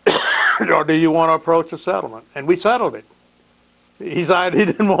 Or do you want to approach a settlement?" And we settled it. He decided he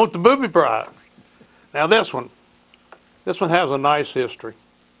didn't want the booby prize. Now this one has a nice history.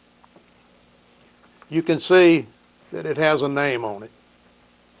 You can see that it has a name on it.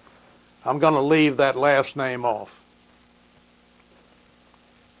 I'm going to leave that last name off.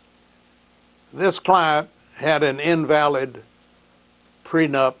 This client had an invalid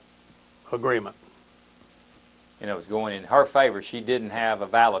prenup agreement. And it was going in her favor. She didn't have a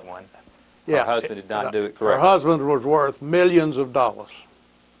valid one. Her husband did not do it correctly. Her husband was worth millions of dollars.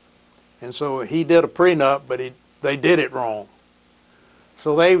 And so he did a prenup, but they did it wrong.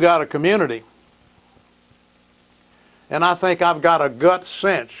 So they've got a community. And I think I've got a gut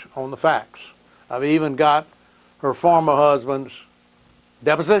cinch on the facts. I've even got her former husband's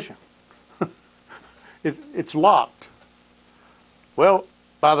deposition. It's locked. Well,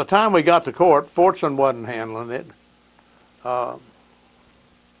 by the time we got to court, Fortune wasn't handling it.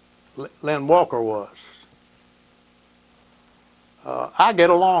 Lynn Walker was. I get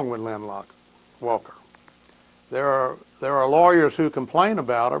along with Lynn Walker. There are lawyers who complain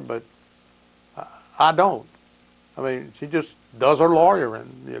about her, but I don't. I mean, she just does her lawyering,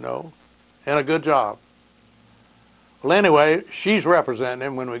 you know, and a good job. Well, anyway, she's representing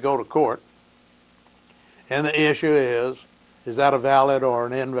him when we go to court. And the issue is that a valid or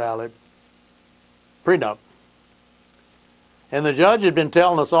an invalid prenup? And the judge had been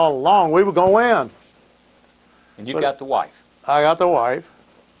telling us all along we were going to win. And you got the wife. I got the wife.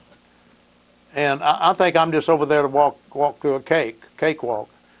 And I think I'm just over there to walk through a cakewalk.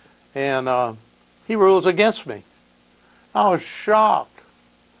 And he rules against me. I was shocked.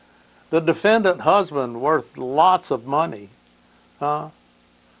 The defendant husband, worth lots of money,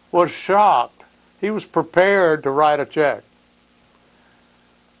 was shocked. He was prepared to write a check.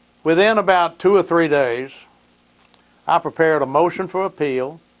 Within about 2 or 3 days, I prepared a motion for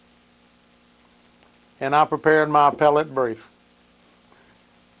appeal, and I prepared my appellate brief.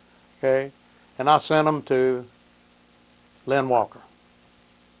 Okay? And I sent them to Lynn Walker.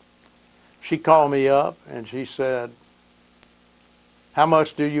 She called me up and she said, "How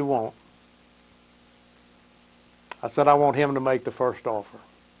much do you want?" I said, "I want him to make the first offer."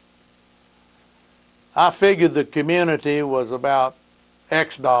 I figured the community was about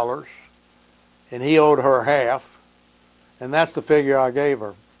X dollars, and he owed her half, and that's the figure I gave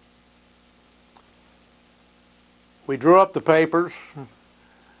her. We drew up the papers.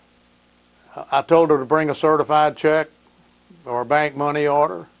 I told her to bring a certified check or a bank money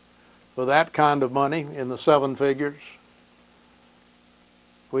order for that kind of money in the 7 figures.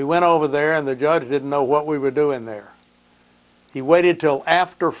 We went over there, and the judge didn't know what we were doing there. He waited till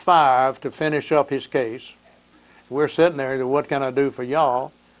after 5 to finish up his case. We're sitting there, and what can I do for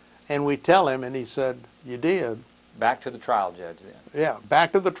y'all? And we tell him, and he said, "You did." Back to the trial judge then. Yeah,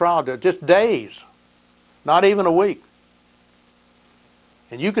 back to the trial judge, just days, not even a week.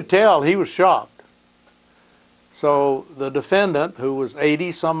 And you could tell he was shocked. So the defendant, who was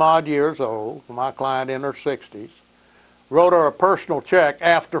 80 some odd years old, my client in her 60s, wrote her a personal check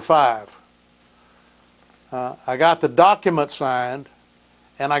after 5. I got the document signed,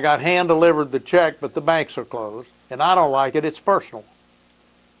 and I got hand-delivered the check, but the banks are closed, and I don't like it. It's personal.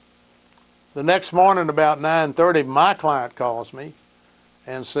 The next morning about 9:30, my client calls me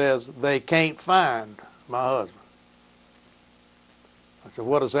and says they can't find my husband. I said,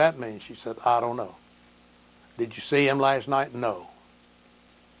 "What does that mean?" She said, "I don't know." "Did you see him last night?" "No."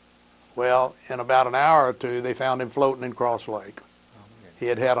 Well, in about an hour or two, they found him floating in Cross Lake. He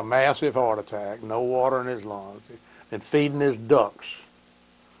had had a massive heart attack, no water in his lungs, and feeding his ducks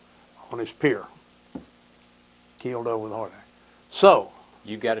on his pier. Keeled over with a heart attack. So,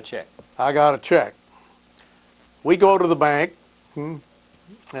 You got a check. I got a check. We go to the bank, and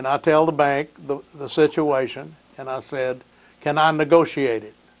I tell the bank the situation, and I said, "Can I negotiate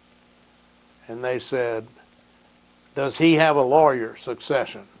it?" And they said, "Does he have a lawyer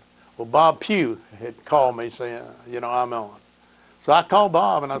succession?" Well, Bob Pugh had called me saying, I'm on. So I called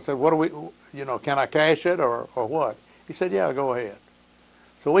Bob and I said, "What do we, can I cash it or what?" He said, "Yeah, go ahead."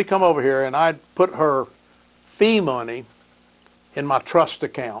 So we come over here, and I put her fee money in my trust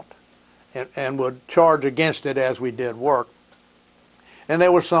account and would charge against it as we did work. And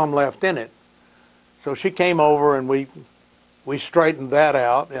there was some left in it. So she came over and we straightened that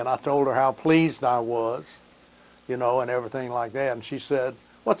out, and I told her how pleased I was, and everything like that. And she said,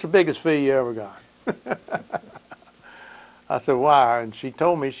 "What's the biggest fee you ever got?" I said, "Why?" And she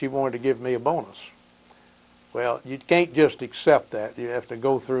told me she wanted to give me a bonus. Well, you can't just accept that. You have to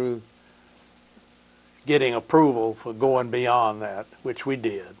go through getting approval for going beyond that, which we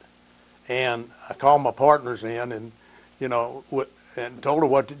did. And I called my partners in and, and told her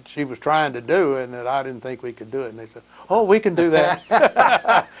what she was trying to do and that I didn't think we could do it. And they said, "Oh, we can do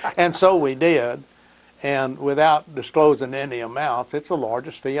that." And so we did. And without disclosing any amounts, it's the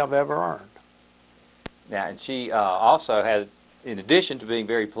largest fee I've ever earned. Now, and she also had, in addition to being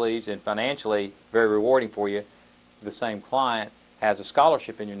very pleased and financially very rewarding for you, the same client has a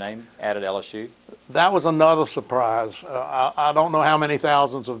scholarship in your name at LSU. That was another surprise. I don't know how many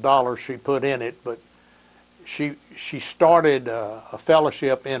thousands of dollars she put in it, but she started a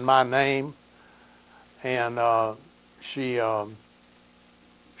fellowship in my name, and she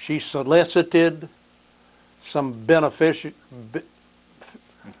solicited some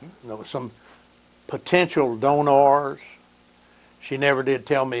some potential donors. She never did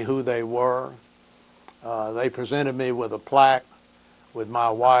tell me who they were. They presented me with a plaque with my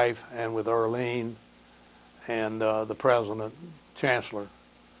wife and with Earlene and the president, chancellor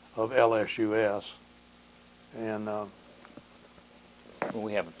of LSUS. And Well,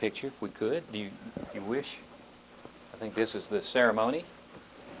 we have a picture, if we could. Do you wish? I think this is the ceremony.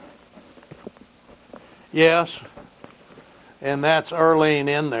 yes, and that's Earlene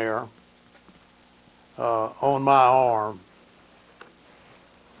in there on my arm.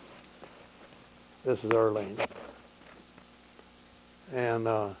 This is Earlene.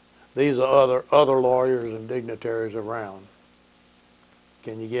 And these are other lawyers and dignitaries around.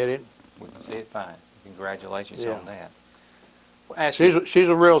 Can you get it? We can see it fine. Congratulations Yeah. on that. Well, She's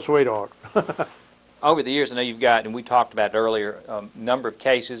a real sweetheart. over the years, I know you've got, and we talked about it earlier, a number of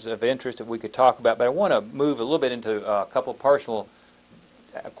cases of interest that we could talk about, but I want to move a little bit into a couple of personal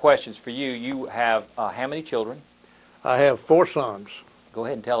questions for you. You have how many children? I have 4 sons. Go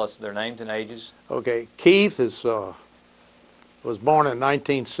ahead and tell us their names and ages. Okay, Keith was born in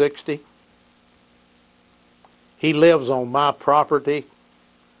 1960. He lives on my property,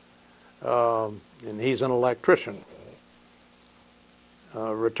 and he's an electrician,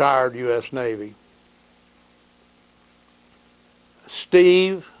 retired U.S. Navy.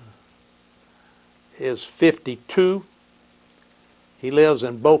 Steve is 52. He lives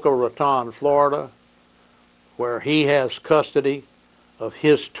in Boca Raton, Florida, where he has custody of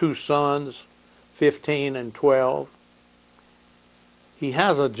his two sons, 15 and 12. He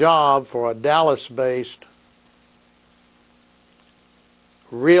has a job for a Dallas-based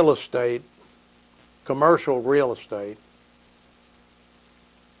real estate, commercial real estate,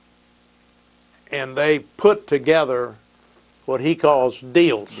 and they put together what he calls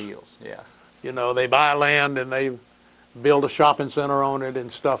deals. Deals, yeah. You know, they buy land and they build a shopping center on it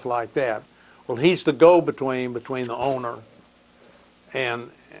and stuff like that. Well, he's the go-between between the owner and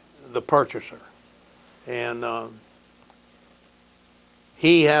the purchaser. And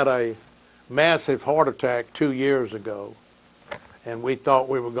he had a massive heart attack 2 years ago, and we thought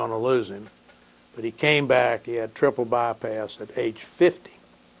we were going to lose him. But he came back. He had triple bypass at age 50.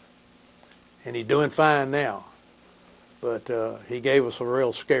 And he's doing fine now. But he gave us a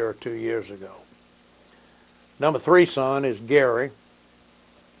real scare 2 years ago. Number 3 son is Gary.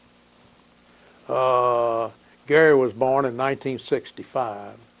 Gary was born in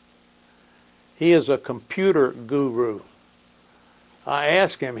 1965. He is a computer guru. I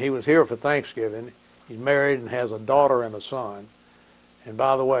asked him, he was here for Thanksgiving. He's married and has a daughter and a son. And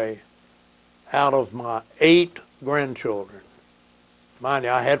by the way, out of my 8 grandchildren, mind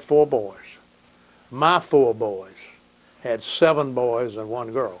you, I had 4 boys. My 4 boys had 7 boys and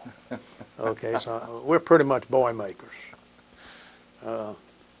 1 girl. Okay, so we're pretty much boy makers.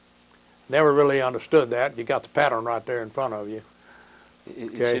 Never really understood that. You got the pattern right there in front of you.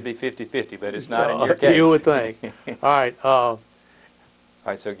 It should be 50-50, but it's not in your case. You would think. All right. All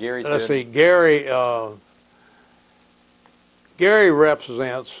right, so Gary's Let's see. Gary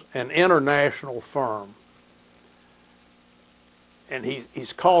represents an international firm, and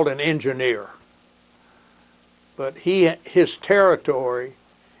he's called an engineer. But his territory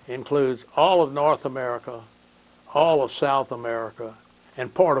includes all of North America, all of South America,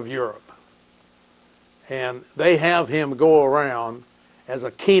 and part of Europe. And they have him go around as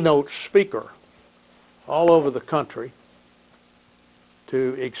a keynote speaker all over the country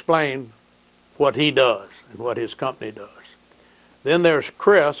to explain what he does and what his company does. Then there's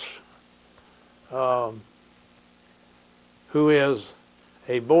Chris, who is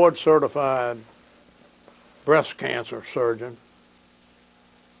a board-certified breast cancer surgeon,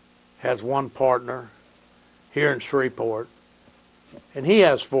 has 1 partner here in Shreveport, and he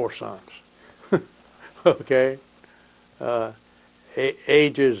has 4 sons. Okay,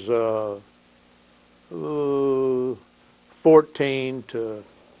 ages 14 to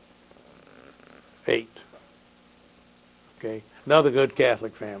 8. Okay, another good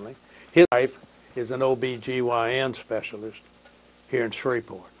Catholic family. His wife is an OB/GYN specialist here in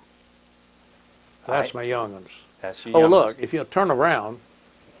Shreveport. That's my young ones. That's your young look, ones. if you turn around,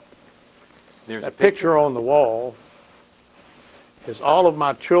 There's that picture on the wall is all of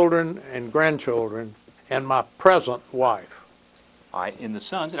my children and grandchildren and my present wife. All right, in the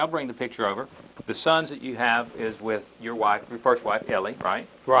sons, and I'll bring the picture over. The sons that you have is with your wife, your first wife, Ellie, right?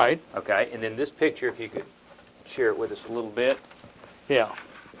 Right. Okay, and then this picture, if you could share it with us a little bit, Yeah.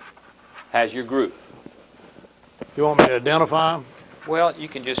 has your group. You want me to identify them? Well, you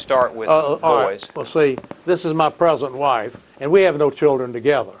can just start with All boys. right. Well, see, this is my present wife, and we have no children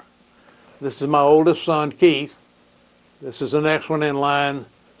together. This is my oldest son, Keith. This is the next one in line,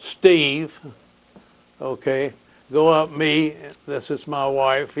 Steve. Okay. Go up me. This is my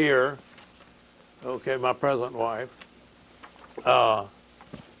wife here. Okay, my present wife.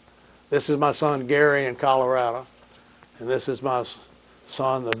 This is my son, Gary, in Colorado. And this is my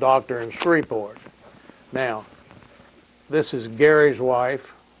son, the doctor in Shreveport. Now, this is Gary's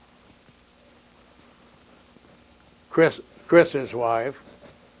wife, Chris's wife.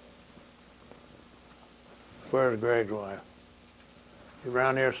 Where's Greg's wife? She's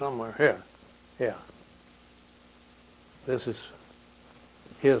around here somewhere. Here. Yeah. This is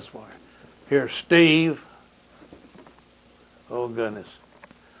his wife. Here's Steve. Oh goodness.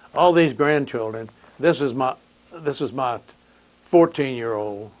 All these grandchildren. This is my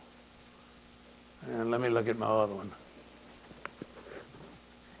 14-year-old. And let me look at my other one.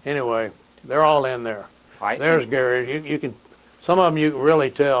 Anyway, they're all in there. Right. There's Gary. You can, some of them you can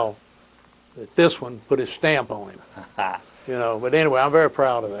really tell that this one put his stamp on him. You know, but anyway, I'm very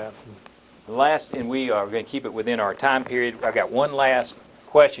proud of that. Last, and we are going to keep it within our time period. I've got one last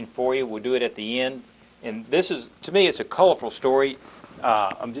question for you. We'll do it at the end. And this is, to me, it's a colorful story.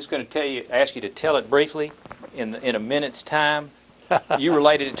 I'm just going to ask you to tell it briefly in a minute's time. You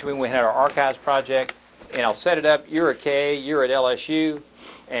related it to me when we had our archives project, and I'll set it up. You're a K, you're at LSU,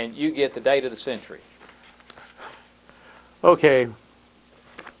 and you get the date of the century. Okay.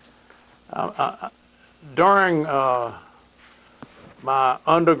 During my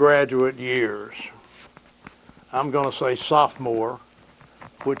undergraduate years, I'm going to say sophomore,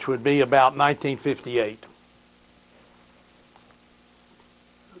 which would be about 1958.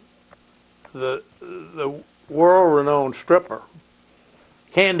 The world-renowned stripper,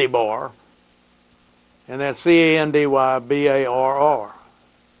 Candy Bar, and that's Candybarr,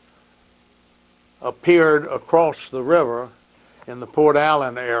 appeared across the river in the Port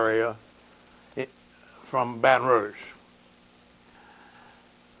Allen area from Baton Rouge.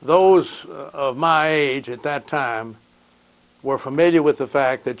 Those of my age at that time were familiar with the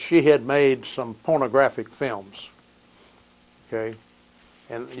fact that she had made some pornographic films. Okay?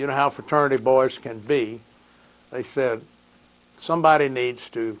 And you know how fraternity boys can be. They said, somebody needs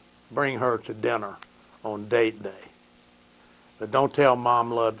to bring her to dinner on date day. But don't tell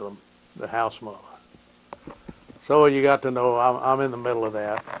Mom Ludlam, the house mother. So you got to know I'm in the middle of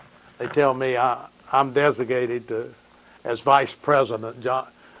that. They tell me I'm designated as vice president.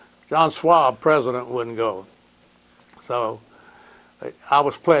 John Schwab, president, wouldn't go. So I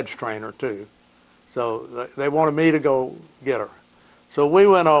was pledge trainer too. So they wanted me to go get her. So we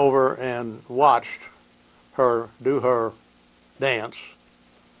went over and watched her do her dance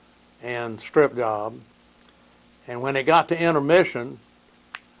and strip job. And when it got to intermission,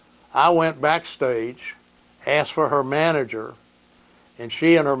 I went backstage, asked for her manager, and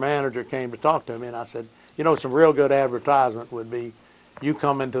she and her manager came to talk to me. And I said, you know, some real good advertisement would be you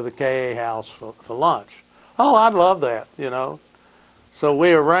come into the KA house for lunch. Oh, I'd love that, you know. So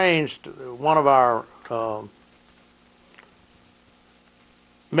we arranged, one of our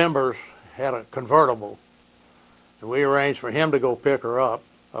members had a convertible, and we arranged for him to go pick her up,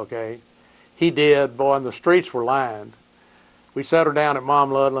 okay. He did, boy, and the streets were lined. We sat her down at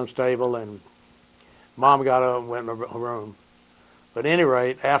Mom Ludlam's table, and Mom got up and went in her room. But at any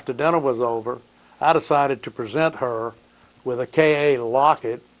rate, after dinner was over, I decided to present her with a KA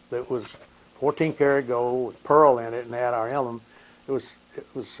locket that was 14 karat gold with pearl in it and had our emblem. It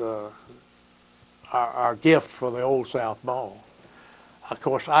was our gift for the Old South Ball. Of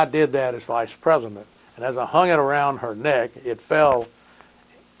course, I did that as vice president, and as I hung it around her neck, it fell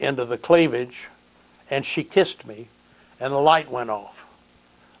into the cleavage, and she kissed me, and the light went off.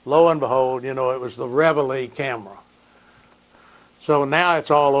 Lo and behold, you know, it was the Reveille camera. So now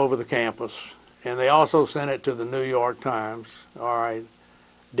it's all over the campus, and they also sent it to the New York Times. All right,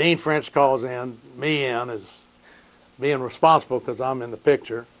 Dean French calls me in as being responsible because I'm in the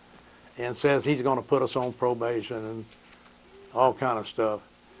picture, and says he's going to put us on probation and all kind of stuff.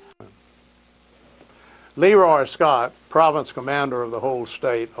 Leroy Scott, province commander of the whole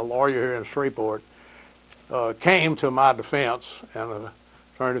state, a lawyer here in Shreveport, came to my defense and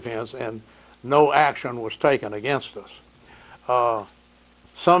attorney defense, and no action was taken against us.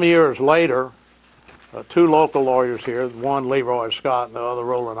 Some years later, two local lawyers here, one Leroy Scott and the other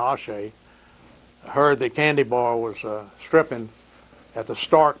Roland Ashe, heard that Candy Bar was stripping at the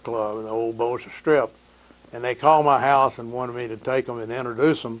Stark Club in the old Bossier Strip, and they called my house and wanted me to take them and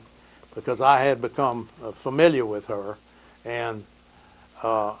introduce them because I had become familiar with her, and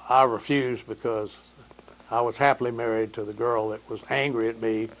I refused because I was happily married to the girl that was angry at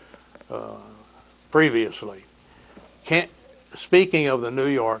me previously. Speaking of the New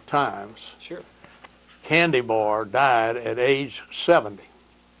York Times, Sure. Candy Bar died at age 70,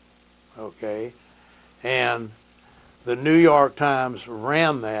 okay? And the New York Times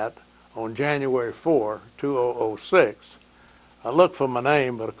ran that on January 4, 2006. I looked for my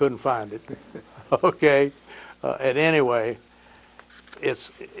name, but I couldn't find it. Okay. And anyway, it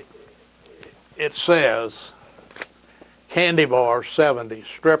says, Candy Bar 70,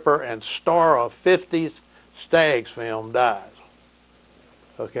 stripper and star of 50s Stags film dies.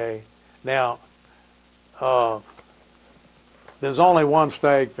 Okay. Now, there's only one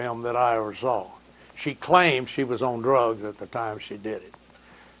Stag film that I ever saw. She claimed she was on drugs at the time she did it.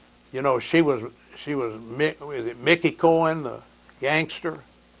 You know, is it Mickey Cohen, the gangster?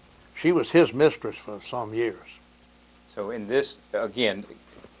 She was his mistress for some years. So in this, again,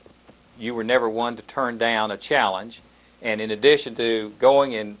 you were never one to turn down a challenge, and in addition to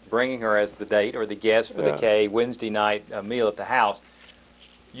going and bringing her as the date or the guest for the K Wednesday night meal at the house,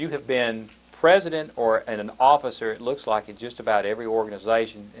 you have been president or an officer, it looks like, in just about every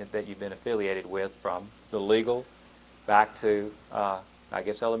organization that you've been affiliated with, from the legal back to, I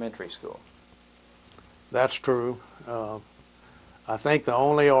guess, elementary school. That's true. I think the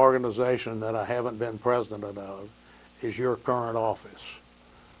only organization that I haven't been president of is your current office,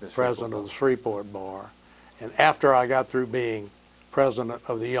 president of the Shreveport Bar. And after I got through being president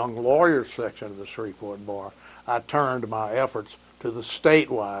of the Young Lawyers section of the Shreveport Bar, I turned my efforts to the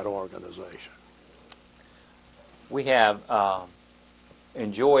statewide organization. We have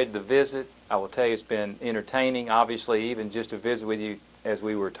enjoyed the visit. I will tell you it's been entertaining, obviously, even just to visit with you as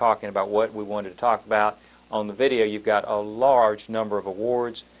we were talking about what we wanted to talk about. On the video, you've got a large number of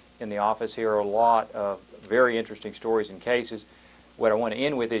awards in the office here, a lot of very interesting stories and cases. What I want to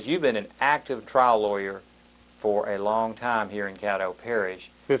end with is you've been an active trial lawyer for a long time here in Caddo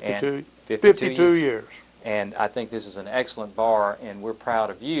Parish. 52 years. And I think this is an excellent bar, and we're proud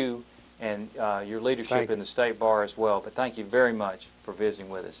of you and your leadership in the state bar as well. But thank you very much for visiting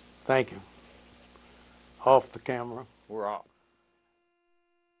with us. Thank you. Off the camera. We're off.